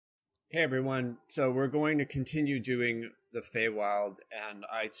Hey everyone, so we're going to continue doing the Feywild, and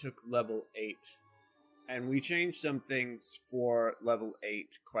I took level 8. And we changed some things for level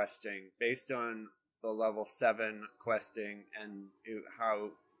 8 questing based on the level 7 questing and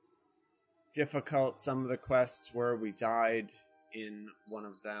how difficult some of the quests were. We died in one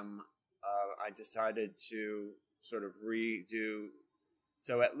of them. I decided to sort of redo.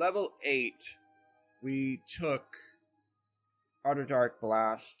 So at level 8, we took Underdark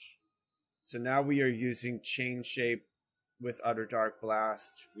Blast. So now we are using Chain Shape with Underdark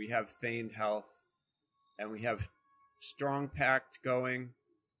Blast. We have Feigned Health, and we have Strong Pact going.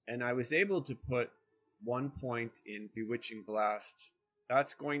 And I was able to put 1 point in Bewitching Blast.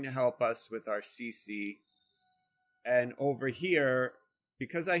 That's going to help us with our CC. And over here,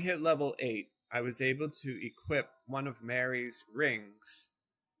 because I hit level 8, I was able to equip one of Mary's rings.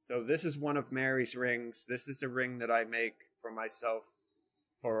 So this is one of Mary's rings. This is a ring that I make for myself.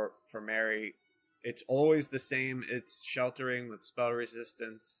 For Mary, it's always the same. It's sheltering with spell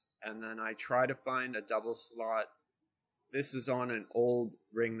resistance, and then I try to find a double slot. This is on an old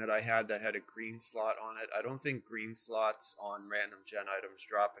ring that I had that had a green slot on it. I don't think green slots on random gen items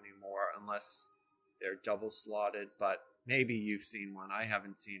drop anymore unless they're double slotted, but maybe you've seen one. I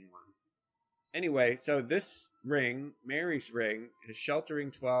haven't seen one. Anyway, so this ring, Mary's ring, is sheltering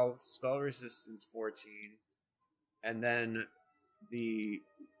 12, spell resistance 14, and then the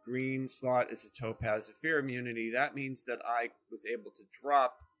green slot is a Topaz Zephyr immunity. That means that I was able to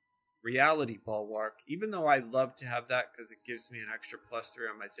drop Reality Bulwark, even though I love to have that because it gives me an extra +3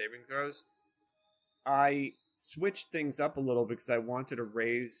 on my saving throws. I switched things up a little because I wanted to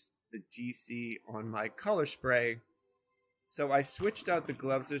raise the DC on my color spray. So I switched out the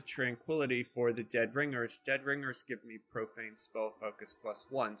Gloves of Tranquility for the Dead Ringers. Dead Ringers give me Profane Spell Focus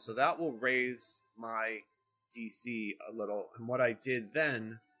 +1, so that will raise my DC a little. And what I did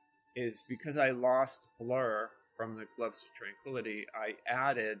then is, because I lost Blur from the Gloves of Tranquility, I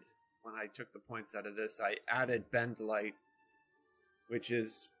added, when I took the points out of this, I added Bend Light, which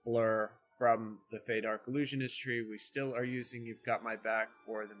is Blur from the Feydark Illusionist tree. We still are using You've Got My Back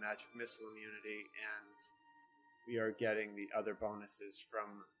for the Magic Missile immunity, and we are getting the other bonuses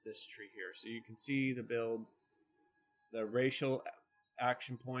from this tree here. So you can see the build. The racial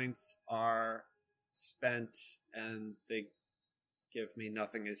action points are spent, and they give me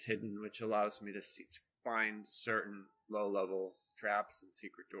Nothing is Hidden, which allows me to find certain low-level traps and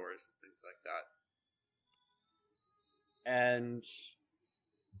secret doors and things like that. And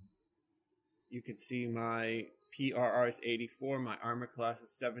you can see my PRR is 84, my armor class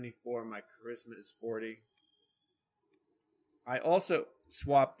is 74, my charisma is 40. I also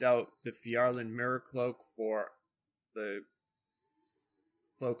swapped out the Fjarlin Mirror Cloak for the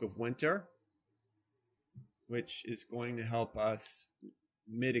Cloak of Winter, which is going to help us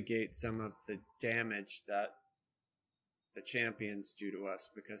mitigate some of the damage that the champions do to us,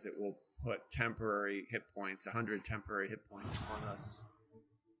 because it will put temporary hit points, 100 temporary hit points on us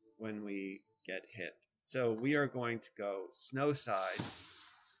when we get hit. So we are going to go Snowside.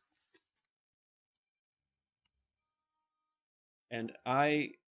 And I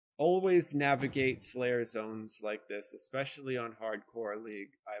always navigate Slayer zones like this, especially on Hardcore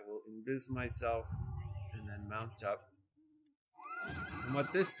League. I will invis myself and then mount up. And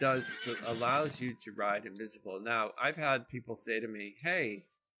what this does is it allows you to ride invisible. Now, I've had people say to me, hey,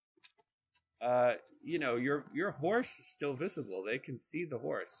 you know, your horse is still visible. They can see the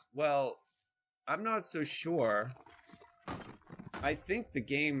horse. Well, I'm not so sure. I think the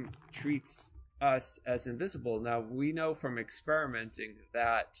game treats us as invisible. Now, we know from experimenting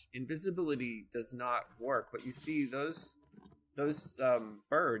that invisibility does not work, but you see those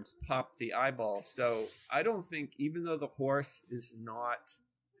birds pop the eyeball. So I don't think, even though the horse is not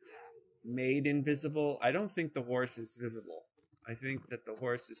made invisible, I don't think the horse is visible. I think that the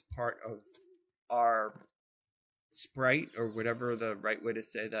horse is part of our sprite, or whatever the right way to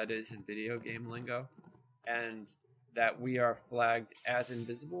say that is in video game lingo, and that we are flagged as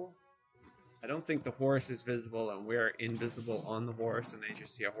invisible. I don't think the horse is visible and we're invisible on the horse and they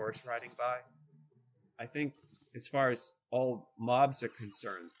just see a horse riding by. I think as far as all mobs are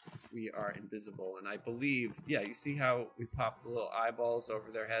concerned, we are invisible. And I believe, yeah, you see how we pop the little eyeballs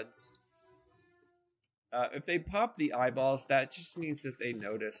over their heads? If they pop the eyeballs, that just means that they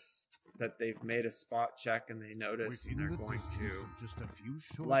notice that they've made a spot check, and they notice, and they're going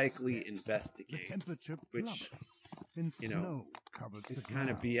to likely investigate, which, you know, is kind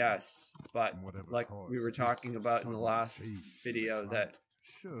of BS. But like we were talking about in the last video, that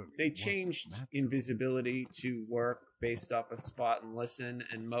they changed invisibility to work based off a spot and listen,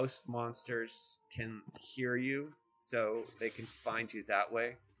 and most monsters can hear you, so they can find you that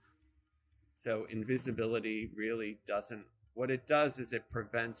way. So invisibility really doesn't... What it does is it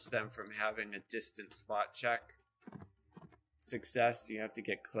prevents them from having a distant spot check. Success, you have to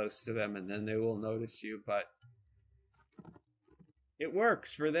get close to them and then they will notice you, but it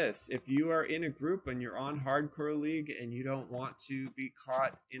works for this. If you are in a group and you're on Hardcore League and you don't want to be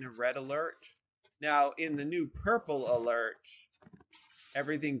caught in a red alert. Now, in the new purple alert,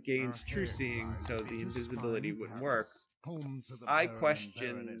 everything gains true seeing, so the invisibility wouldn't work. I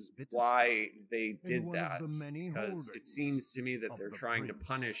question why they did that, because it seems to me that they're trying to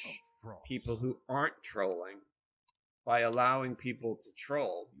punish people who aren't trolling by allowing people to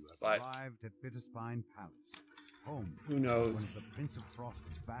troll, but who knows? The Prince of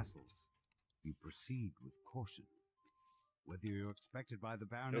Frost's vassals. You proceed with caution. Whether you're expected by the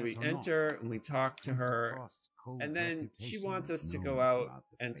Baroness. So we enter and we talk to her, and then she wants us to go out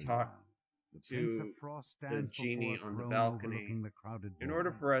and talk to the genie on the balcony. In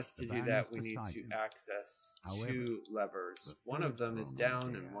order for us to do that, we need to access two levers. One of them is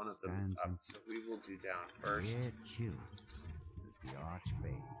down and one of them is up, so we will do down first. The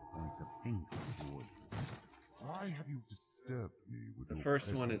Archfey points a finger toward you. Why have you disturbed me with the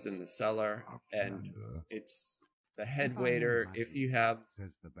first one is in the cellar, and it's the head waiter. If you have,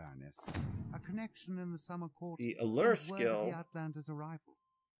 says the Baroness, a connection in the summer court, the allure skill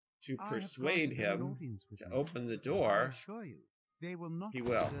to persuade him to open the door, he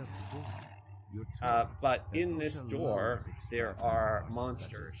will. But in this door, there are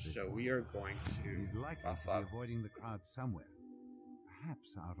monsters, so we are going to buff up. Avoiding the crowd somewhere,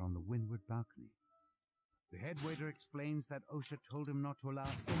 perhaps out on the windward balcony. The head waiter explains that Osha told him not to allow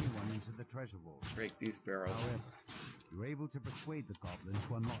anyone into the treasure vault. Break these barrels. However, you're able to persuade the goblin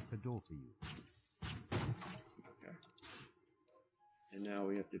to unlock the door for you. Okay. And now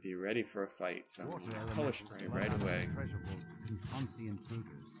we have to be ready for a fight, so I'm going to color spray right away. Confront the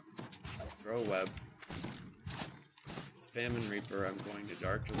intruders. Throw a web. Famine Reaper, I'm going to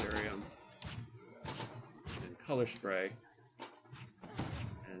Dark Delirium. And color spray.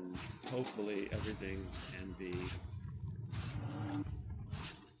 And hopefully everything can be...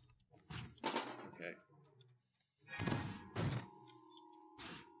 Okay.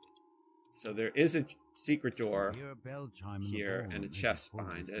 So there is a secret door here and a chest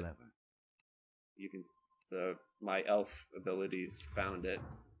behind it. You can... my elf abilities found it.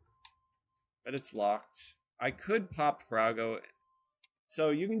 But it's locked. I could pop Froggo. So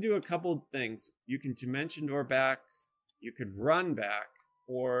you can do a couple things. You can dimension door back. You could run back.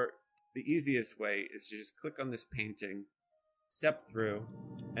 Or the easiest way is to just click on this painting, step through,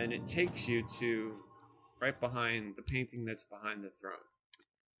 and it takes you to right behind the painting that's behind the throne.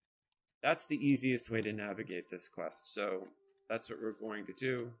 That's the easiest way to navigate this quest. So that's what we're going to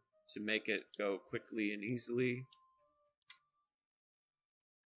do to make it go quickly and easily.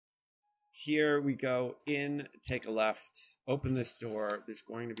 Here we go in, take a left, open this door. There's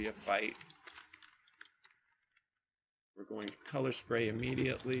going to be a fight. We're going to color spray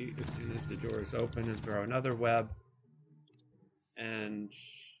immediately as soon as the door is open and throw another web. And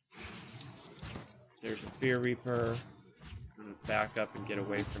there's a Fear Reaper. I'm going to back up and get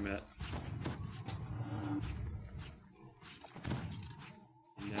away from it.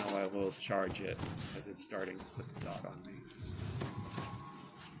 And now I will charge it as it's starting to put the dot on me.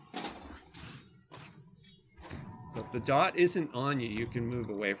 So if the dot isn't on you, you can move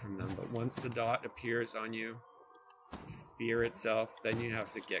away from them. But once the dot appears on you, fear itself, then you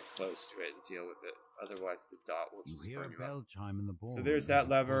have to get close to it and deal with it. Otherwise, the dot will just burn you up. So there's that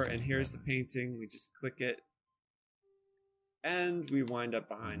lever, and here's the painting. We just click it. And we wind up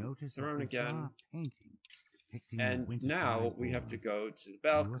behind the throne again. And now we have to go to the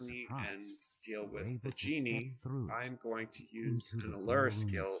balcony and deal with the genie. I'm going to use an allure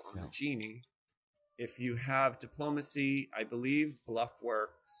skill on the genie. If you have diplomacy, I believe bluff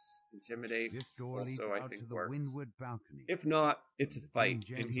works. Intimidate also, I think, works. If not, it's a fight,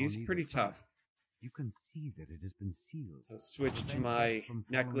 and he's pretty tough. You can see that it has been sealed. So switch to my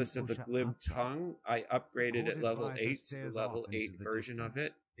Necklace of the Glib Tongue. I upgraded at level 8 to the level 8 version of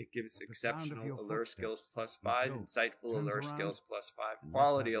it. It gives exceptional allure skills +5, insightful allure skills +5,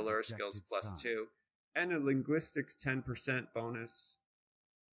 quality allure skills +2, and a linguistics 10% bonus.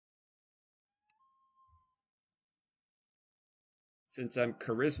 Since I'm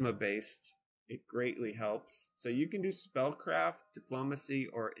charisma based, it greatly helps. So you can do spellcraft, diplomacy,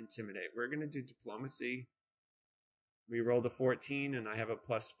 or intimidate. We're going to do diplomacy. We rolled a 14 and I have a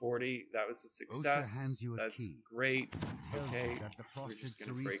 +40. That was a success. That's great. Okay, we're just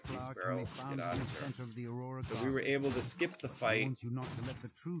going to break these barrels and get out of here. So we were able to skip the fight.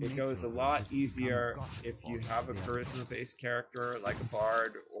 It goes a lot easier if you have a charisma-based character like a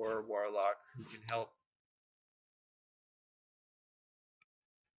bard or for Warlock who can help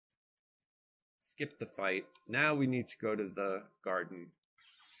skip the fight. Now we need to go to the garden,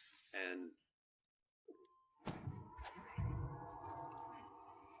 and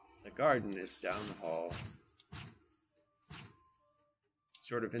the garden is down the hall,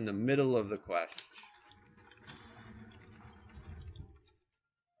 sort of in the middle of the quest.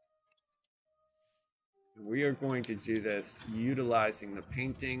 And we are going to do this utilizing the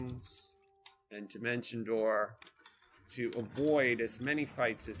paintings and Dimension Door to avoid as many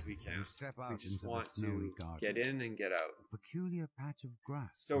fights as we can. We just want to get in and get out. A peculiar patch of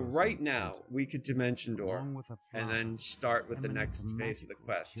grass. So right now, we could Dimension Door and then start with the next phase of the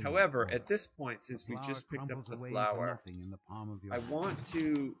quest. However, at this point, since we just picked up the flower, I want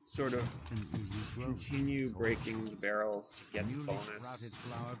to sort of continue breaking the barrels to get the bonus,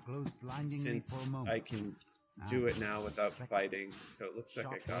 since I can do it now without fighting. So it looks like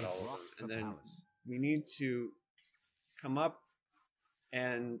I got all of them. And then we need to come up,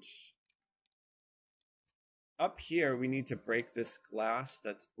 and up here we need to break this glass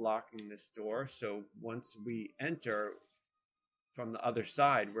that's blocking this door, so once we enter from the other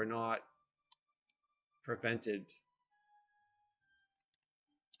side we're not prevented.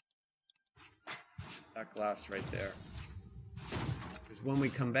 That glass right there, because when we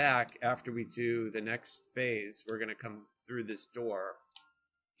come back after we do the next phase, we're going to come through this door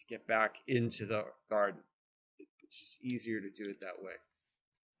to get back into the garden. It's just easier to do it that way.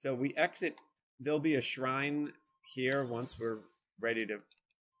 So we exit. There'll be a shrine here once we're ready to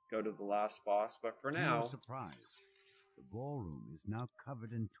go to the last boss. But for now, no surprise, the ballroom is now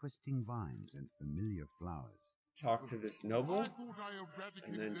covered in twisting vines and familiar flowers. Talk to this noble,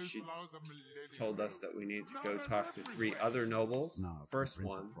 and then she told us that we need to go talk to 3 other nobles. Now, First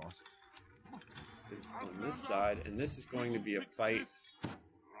one is on this side, and this is going to be a fight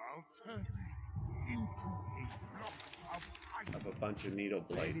of a bunch of needle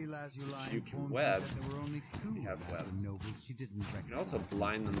blades, which you can web if you have web. You can also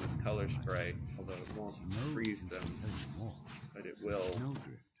blind them with color spray, although it won't freeze them, but it will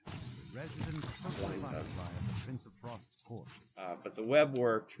blind them. But the web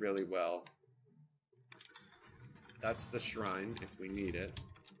worked really well. That's the shrine if we need it.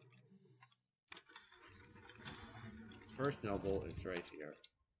 First noble is right here.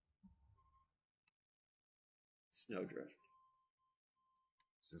 Snowdrift.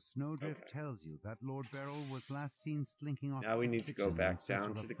 The Snowdrift tells you that Lord Beryl was last seen slinking off. Now we need to go back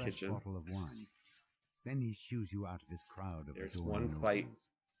down to the kitchen. Bottle of wine. Then he shoos you out of his crowd of There's one fight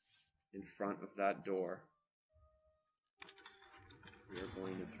in front of that door. We are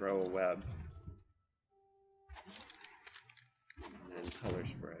going to throw a web. And then color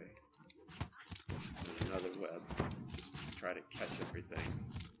spray. And another web. Just to try to catch everything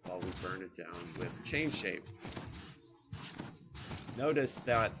while we burn it down with Chain Shape. Notice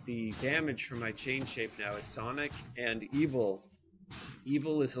that the damage from my Chain Shape now is Sonic and Evil.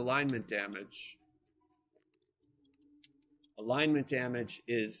 Evil is alignment damage. Alignment damage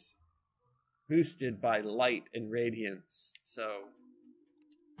is boosted by light and radiance, so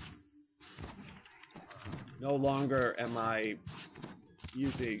no longer am I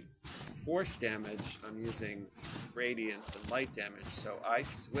using force damage, I'm using radiance and light damage, so I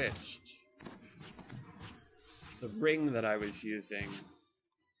switched the ring that I was using.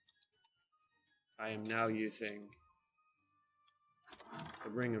 I am now using the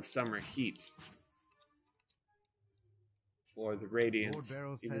Ring of Summer Heat for the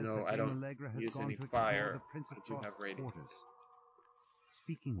radiance, even though I don't use any fire, I do have radiance.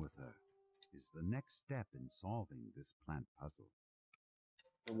 Speaking with her is the next step in solving this plant puzzle.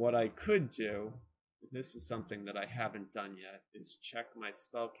 And what I could do, this is something that I haven't done yet, is check my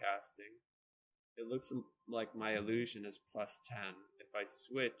spell casting. It looks like my illusion is +10. If I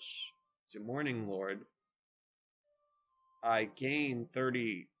switch to Morning Lord, I gain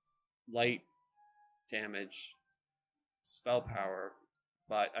 30 light damage spell power,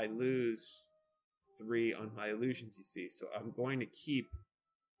 but I lose 3 on my illusions, you see. So I'm going to keep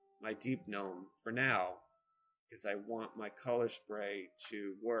my Deep Gnome for now, because I want my color spray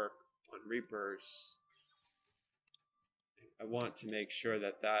to work on Reapers. I want to make sure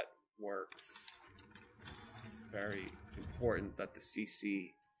that that works. It's very important that the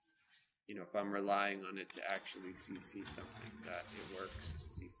CC, you know, if I'm relying on it to actually CC something, that it works to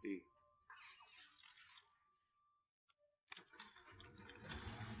CC.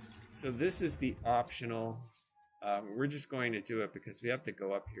 So this is the optional. We're just going to do it because we have to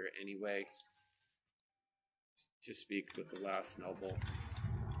go up here anyway to speak with the last noble.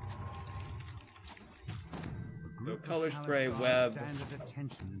 A So color spray, web, and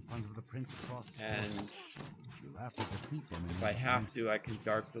if I have to, I can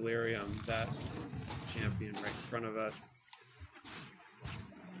Dark Delirium that champion right in front of us.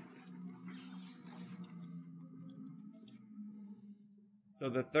 So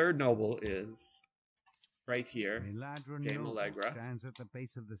the third noble is right here, Dame Allegra.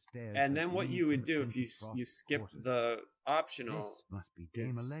 And then what you would do if you skip the optional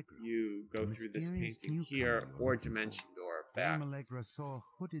is you go through this painting here or Dimension Door back.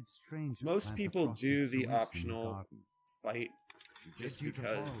 Most people do the optional fight just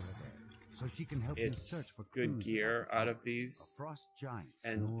because it's good gear out of these,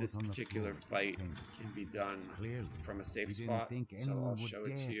 and this particular fight can be done from a safe spot, so I'll show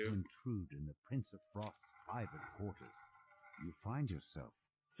it to you.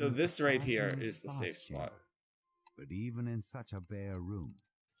 So this right here is the safe spot. But even in such a bare room,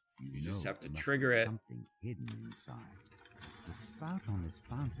 you just have to trigger it. Something hidden inside. The spout on this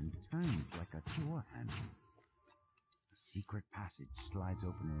fountain turns like a door handle. A secret passage slides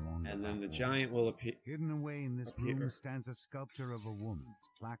open along and then the giant will appear. Hidden away in this room stands a sculpture of a woman.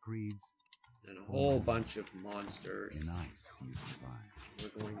 Plaque reads, and a whole bunch of monsters. In ice, you survive.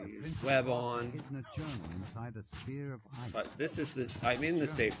 We're going to use web on. Hidden a journal inside a sphere of ice. But this is the I'm in the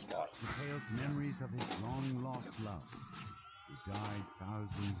safe spot. Details memories of his long lost love, who died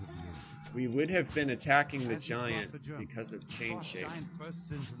thousands of years. We would have been attacking the giant because of chain shape. Giant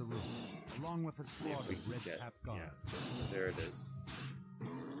bursts into the room, along with a Let's see if we squad can of get. red-cap Yeah, guards. so there it is.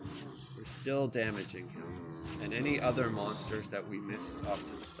 We're still damaging him. And any other monsters that we missed off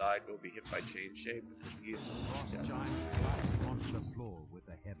to the side will be hit by chain shape, and he is almost dead. Giant collapses onto the floor with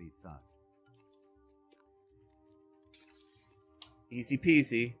a heavy thud. Easy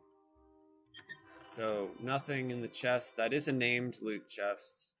peasy. So, nothing in the chest. That is a named loot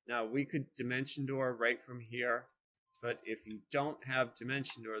chest. Now, we could Dimension Door right from here, but if you don't have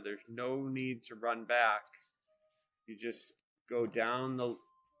Dimension Door, there's no need to run back. You just go down the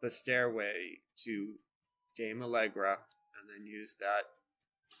stairway to Dame Allegra, and then use that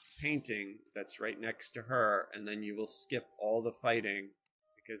painting that's right next to her, and then you will skip all the fighting,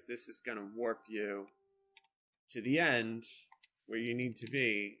 because this is going to warp you to the end, where you need to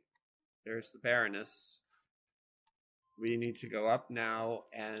be. There's the Baroness. We need to go up now,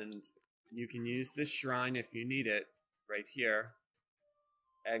 and you can use this shrine if you need it, right here,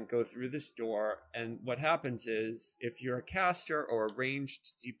 and go through this door, and what happens is, if you're a caster or a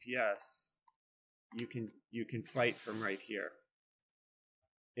ranged DPS, you can fight from right here.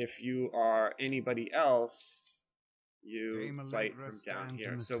 If you are anybody else, you fight from down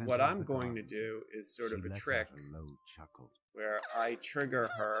here. So what I'm going to do is sort of a trick where I trigger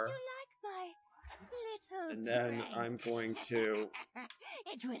her, and then I'm going to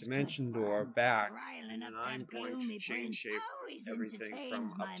Dimension Door back, and I'm going to chain shape everything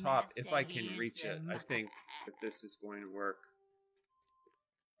from up top if I can reach it. I think that this is going to work.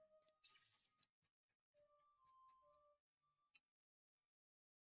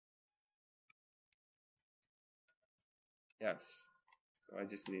 Yes, so I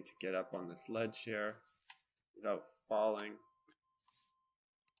just need to get up on this ledge here without falling.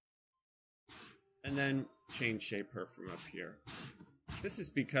 And then chain shape her from up here. This is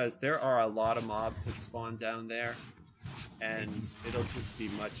because there are a lot of mobs that spawn down there, and it'll just be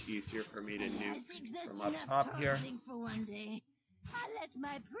much easier for me to nuke from up top here,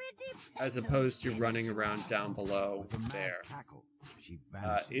 as opposed to running around down below there.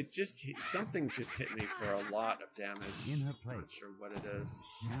 Something just hit me for a lot of damage. In her place, not sure what it is.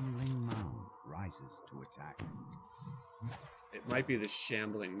 Shambling mound rises to attack. It might be the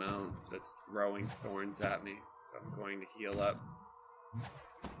shambling mound that's throwing thorns at me, so I'm going to heal up.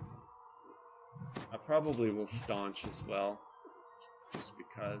 I probably will staunch as well, just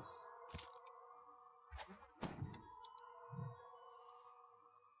because.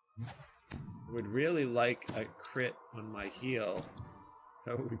 I would really like a crit on my heal,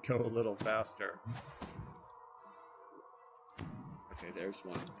 so it would go a little faster. Okay, there's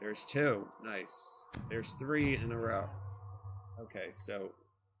one. There's two. Nice. There's three in a row. Okay, so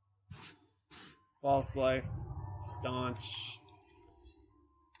false life, staunch.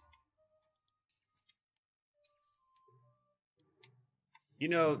 You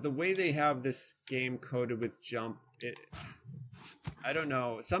know, the way they have this game coded with jump, I don't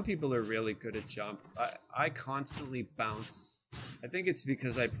know. Some people are really good at jump. I constantly bounce. I think it's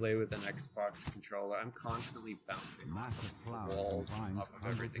because I play with an Xbox controller. I'm constantly bouncing off the walls and off of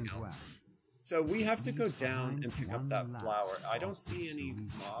everything else. So we have to go down and pick up that flower. I don't see any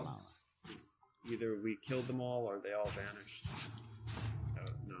mobs. Either we killed them all or they all vanished. Oh,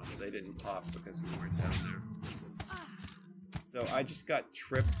 no, they didn't pop because we weren't down there. So I just got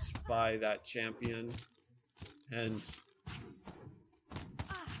tripped by that champion, and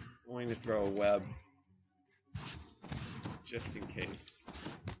I'm going to throw a web just in case.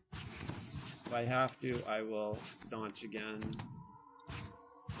 If I have to, I will staunch again.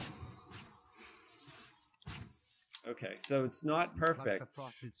 Okay, so it's not perfect.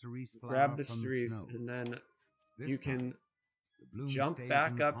 Grab the cerise, and then you can jump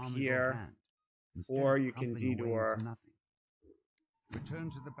back up here, or you can DDO. Return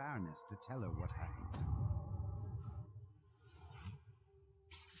to the Baroness to tell her what happened.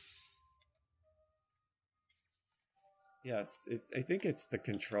 Yes, I think it's the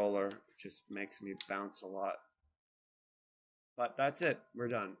controller. It just makes me bounce a lot. But that's it. We're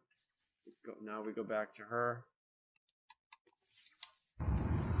done. Now we go back to her.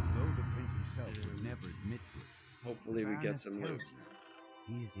 Though the prince himself would never admit to it, hopefully we get some loot.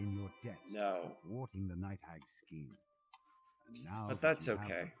 He's in your debt. No. Thwarting the Night Hag's scheme. But that's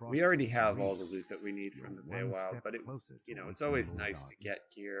okay. We already have all the loot that we need from the Feywild, but you know, it's always nice to get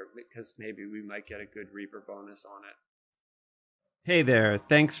gear because maybe we might get a good Reaper bonus on it. Hey there,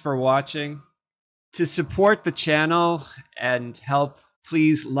 thanks for watching. To support the channel and help,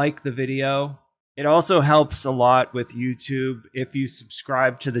 please like the video. It also helps a lot with YouTube. If you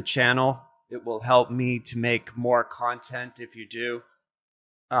subscribe to the channel, it will help me to make more content if you do.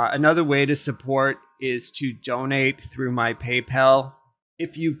 Another way to support is to donate through my PayPal.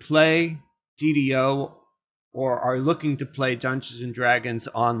 If you play DDO or are looking to play Dungeons & Dragons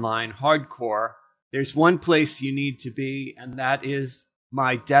online hardcore, there's one place you need to be, and that is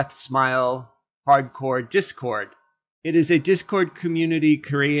my Death Smile Hardcore Discord. It is a Discord community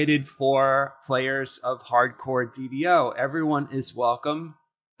created for players of hardcore DDO. Everyone is welcome.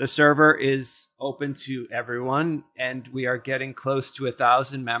 The server is open to everyone, and we are getting close to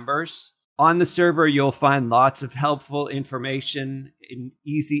 1,000 members. On the server, you'll find lots of helpful information and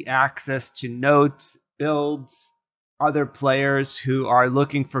easy access to notes, builds, other players who are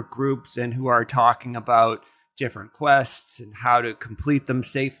looking for groups and who are talking about different quests and how to complete them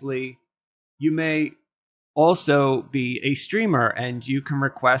safely. You may also be a streamer, and you can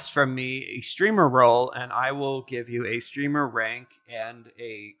request from me a streamer role, and I will give you a streamer rank and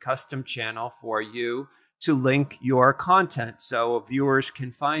a custom channel for you to link your content so viewers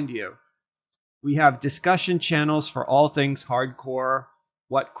can find you. We have discussion channels for all things hardcore,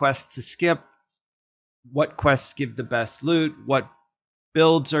 what quests to skip, what quests give the best loot, what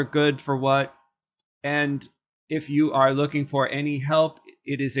builds are good for what, and if you are looking for any help,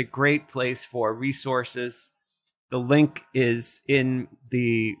 it is a great place for resources. The link is in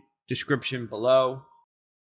the description below.